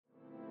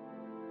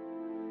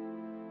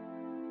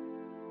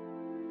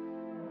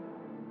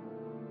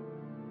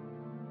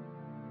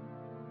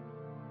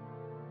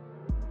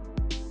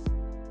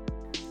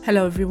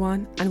Hello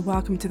everyone and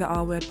welcome to the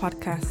R Word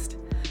podcast.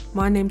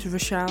 My name's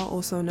Rochelle,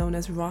 also known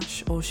as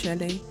Rosh or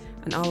Shelley,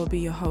 and I will be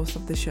your host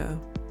of the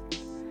show.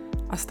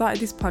 I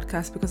started this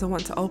podcast because I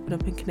want to open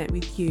up and connect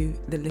with you,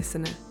 the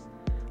listener.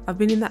 I've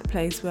been in that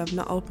place where I've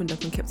not opened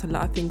up and kept a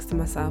lot of things to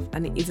myself,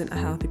 and it isn't a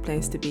healthy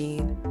place to be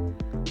in.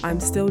 I'm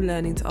still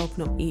learning to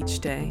open up each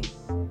day.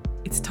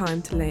 It's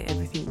time to lay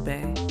everything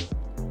bare.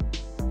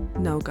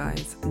 No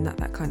guys, I'm not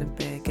that kind of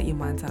bear. Get your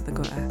minds out the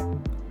gutter.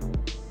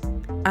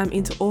 I'm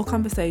into all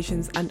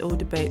conversations and all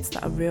debates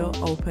that are real,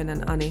 open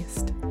and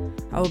honest.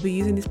 I will be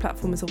using this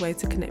platform as a way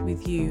to connect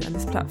with you, and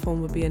this platform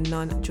will be a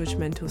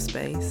non-judgmental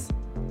space.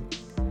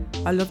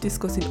 I love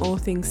discussing all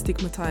things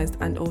stigmatised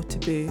and or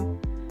taboo,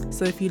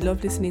 so if you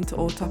love listening to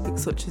all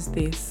topics such as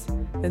this,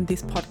 then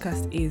this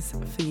podcast is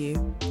for you.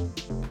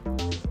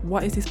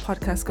 What is this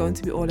podcast going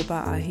to be all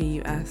about, I hear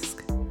you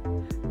ask?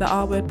 The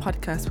R Word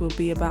podcast will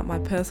be about my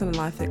personal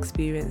life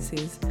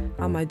experiences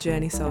and my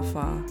journey so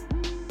far.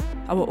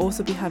 I will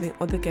also be having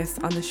other guests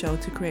on the show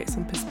to create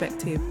some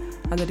perspective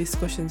on the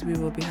discussions we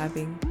will be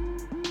having.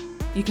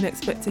 You can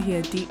expect to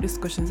hear deep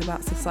discussions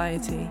about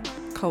society,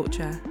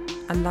 culture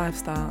and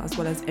lifestyle, as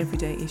well as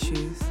everyday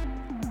issues.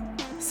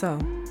 So,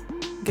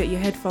 get your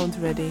headphones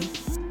ready,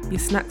 your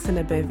snacks in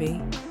a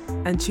bevy,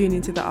 and tune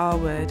into the R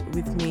Word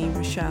with me,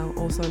 Rochelle,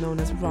 also known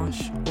as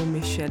Rosh or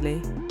Miss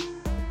Shelley.